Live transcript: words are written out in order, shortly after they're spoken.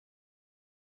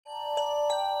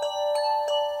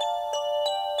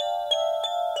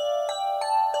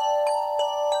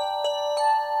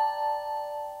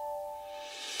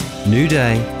New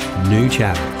day, new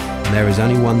challenge. And there is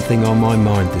only one thing on my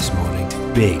mind this morning: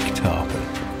 big tarpon.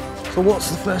 So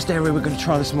what's the first area we're going to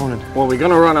try this morning? Well, we're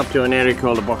going to run up to an area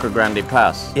called the Boca Grande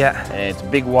Pass. Yeah. It's a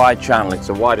big wide channel. It's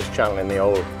the widest channel in the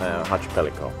whole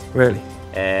archipelago. Really?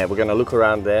 We're going to look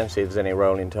around there and see if there's any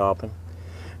rolling tarpon.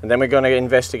 And then we're going to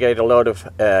investigate a lot of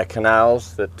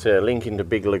canals that link into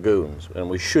big lagoons, and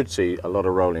we should see a lot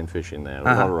of rolling fish in there, a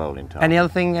lot of rolling tarpon. Any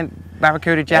other thing,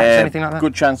 barracuda, jacks, anything like that?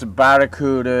 Good chance of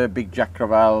barracuda, big jack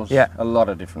crevalles, yeah. A lot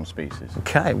of different species.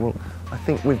 Okay, well, I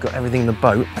think we've got everything in the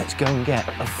boat. Let's go and get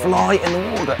a fly in the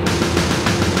water.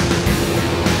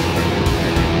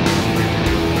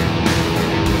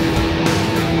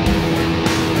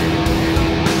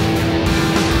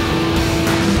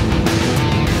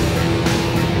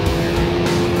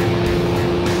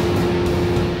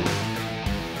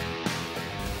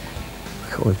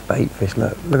 All these bait fish,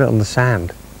 look at it on the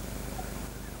sand.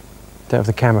 Don't know if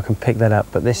the camera can pick that up,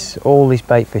 but all these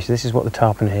bait fish, this is what the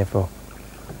tarpon are here for.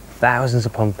 Thousands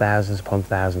upon thousands upon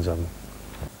thousands of them.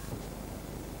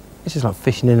 This is like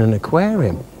fishing in an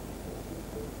aquarium.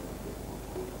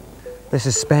 The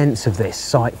suspense of this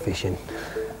sight fishing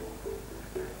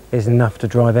is enough to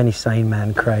drive any sane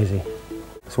man crazy.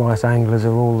 That's why us anglers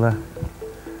are all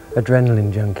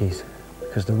adrenaline junkies.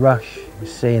 Because the rush is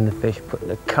seeing the fish, putting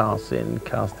the cast in,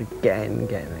 cast again,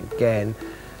 again, again,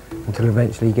 until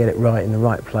eventually you get it right in the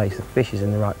right place. The fish is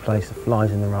in the right place, the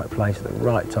fly's in the right place at the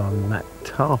right time, and that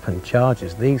tarpon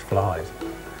charges these flies.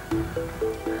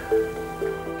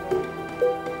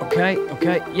 Okay,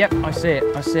 yep, I see it,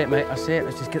 mate, I see it.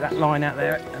 Let's just get that line out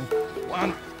there. And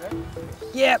one,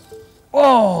 yep,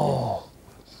 oh,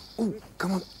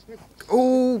 come on,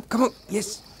 oh, come on,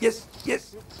 yes, yes,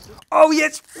 yes. Oh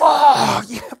yes! Oh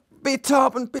yeah! Big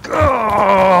tarpon! Big.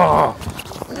 Oh.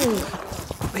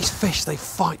 These fish, they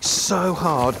fight so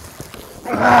hard.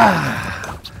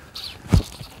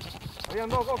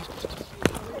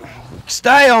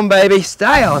 Stay on, baby!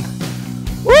 Stay on!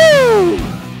 Woo!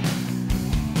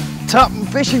 Tarpon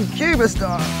fishing Cuba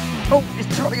style. Oh,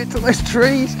 he's trying to get to those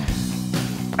trees.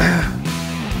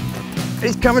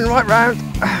 He's coming right round.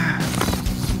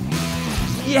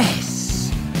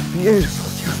 Yes! Beautiful.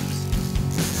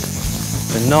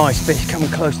 A nice fish coming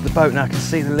close to the boat now. I can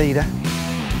see the leader.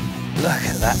 Look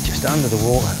at that, just under the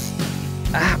water.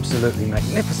 Absolutely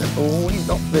magnificent. Oh, he's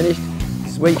not finished.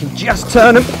 This is where you can just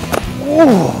turn him.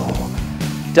 Oh,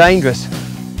 dangerous.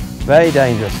 Very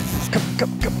dangerous.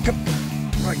 Come.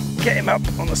 Right, get him up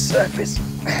on the surface.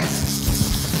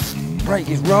 Break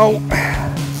his roll.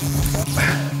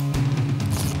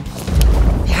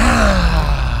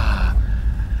 Yeah.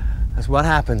 That's what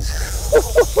happens.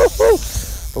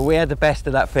 But we had the best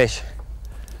of that fish.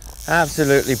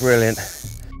 Absolutely brilliant.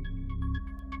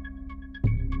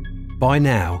 By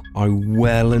now, I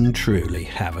well and truly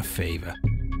have a fever.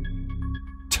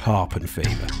 Tarpon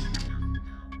fever.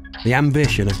 The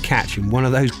ambition of catching one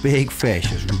of those big fish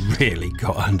has really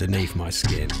got underneath my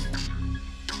skin.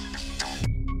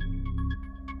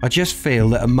 I just feel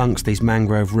that amongst these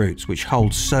mangrove roots, which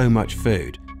hold so much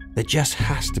food, there just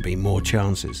has to be more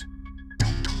chances.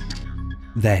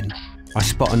 Then, I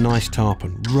spot a nice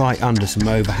tarpon right under some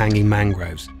overhanging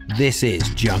mangroves. This is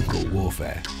jungle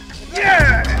warfare.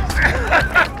 Yeah!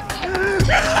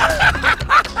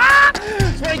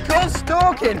 That's what he calls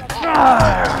stalking.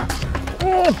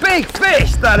 Oh, big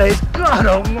fish, that is. God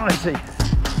almighty.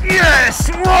 Yes!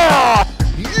 Oh,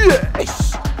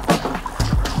 yes!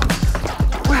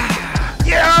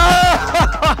 Yeah!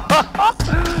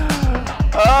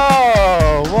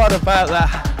 Oh, what about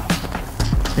that?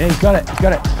 Yeah, he's got it,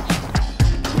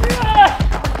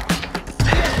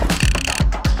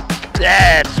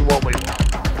 That's what we want.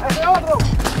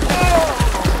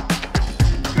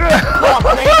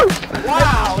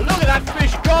 Wow, look at that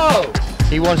fish go!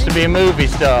 He wants to be a movie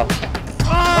star.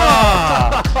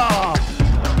 Oh.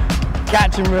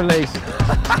 Catch and release.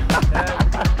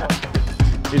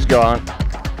 He's gone.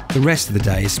 The rest of the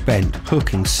day is spent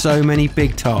hooking so many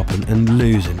big tarpon and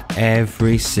losing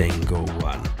every single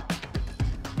one.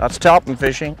 That's tarpon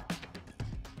fishing.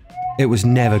 It was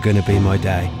never going to be my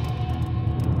day.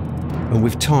 And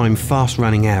with time fast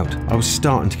running out, I was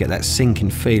starting to get that sinking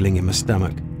feeling in my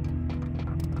stomach.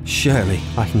 Surely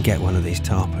I can get one of these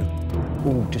tarpon.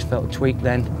 Oh, just felt a tweak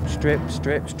then. Strip.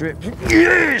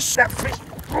 Yes! That fish!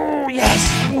 Oh, yes!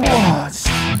 What?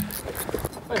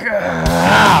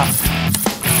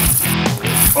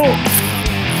 Oh!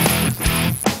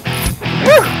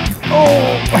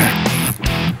 Oh!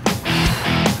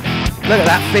 Look at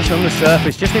that fish on the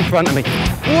surface, just in front of me.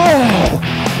 Whoa!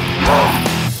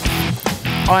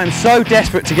 I am so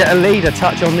desperate to get a leader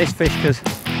touch on this fish, because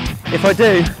if I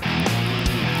do,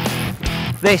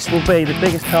 This will be the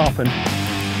biggest tarpon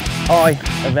I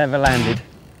have ever landed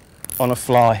on a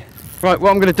fly. Right,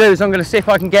 what I'm going to do is I'm going to see if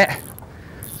I can get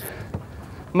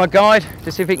my guide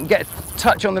to see if he can get a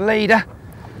touch on the leader,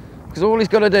 because all he's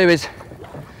got to do is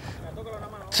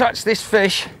touch this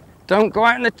fish. Don't go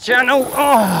out in the channel.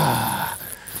 Oh,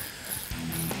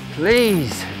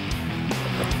 please.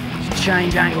 Just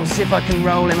change angles, see if I can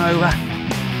roll him over.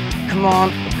 Come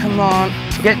on, come on.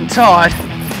 It's getting tired.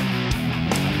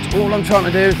 All I'm trying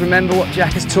to do is remember what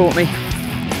Jack has taught me.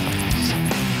 Just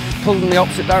pull in the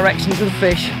opposite directions of the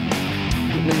fish.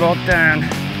 Keep the rod down.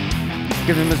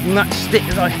 Give him as much stick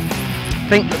as I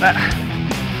think that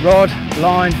rod,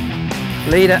 line,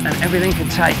 leader and everything can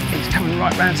take. It's coming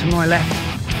right round to my left.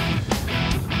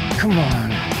 Come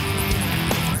on.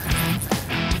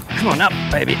 Come on, up,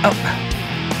 baby, up.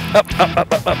 Up, up,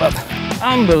 up, up, up, up.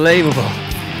 Unbelievable.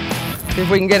 See if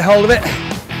we can get hold of it.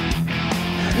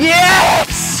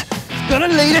 Yes! Got a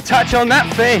leader touch on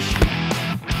that fish.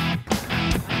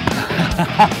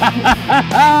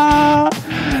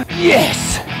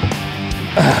 Yes!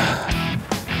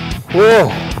 Whoa,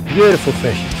 beautiful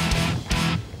fish.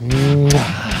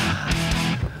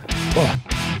 Oh.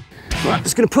 Right,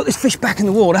 just going to put this fish back in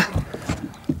the water.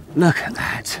 Look at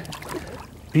that.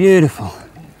 Beautiful.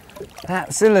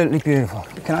 Absolutely beautiful.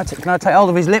 Can I take hold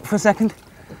of his lip for a second?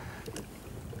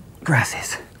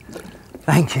 Gracias.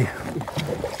 Thank you.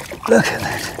 Look at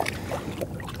that.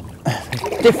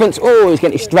 Difference. Oh, he's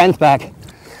getting his strength back.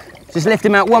 Just lift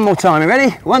him out one more time. You ready?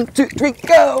 1, 2, 3,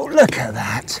 go! Look at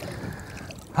that.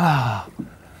 Ah, oh,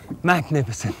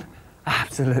 magnificent.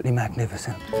 Absolutely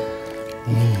magnificent.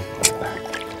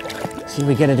 See if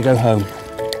we get her to go home.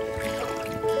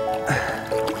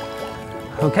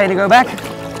 Okay to go back?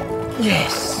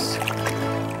 Yes.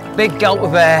 Big gulp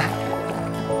of air.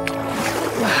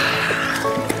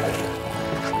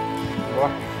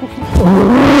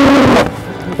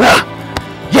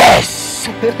 Yes!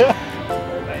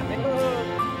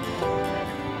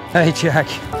 Hey, Jack.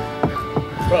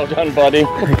 Well done, buddy.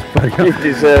 You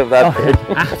deserve that bit.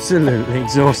 Absolutely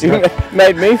exhausted. You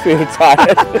made me feel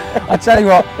tired. I tell you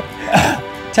what,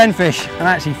 10 fish and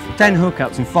actually 10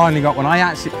 hookups and finally got one. I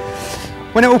actually,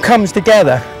 when it all comes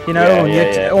together, you know,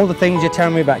 all the things you're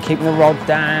telling me about keeping the rod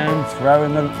down,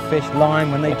 throwing the fish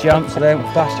line when they jump so they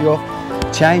don't bust you off,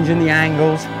 changing the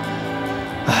angles.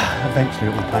 Eventually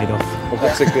it all paid off. Well,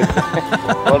 that's a good thing.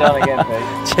 Well done again,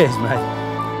 Pete. Cheers, mate.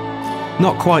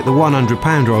 Not quite the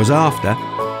 100-pounder I was after,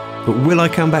 but will I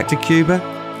come back to Cuba?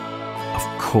 Of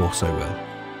course I will.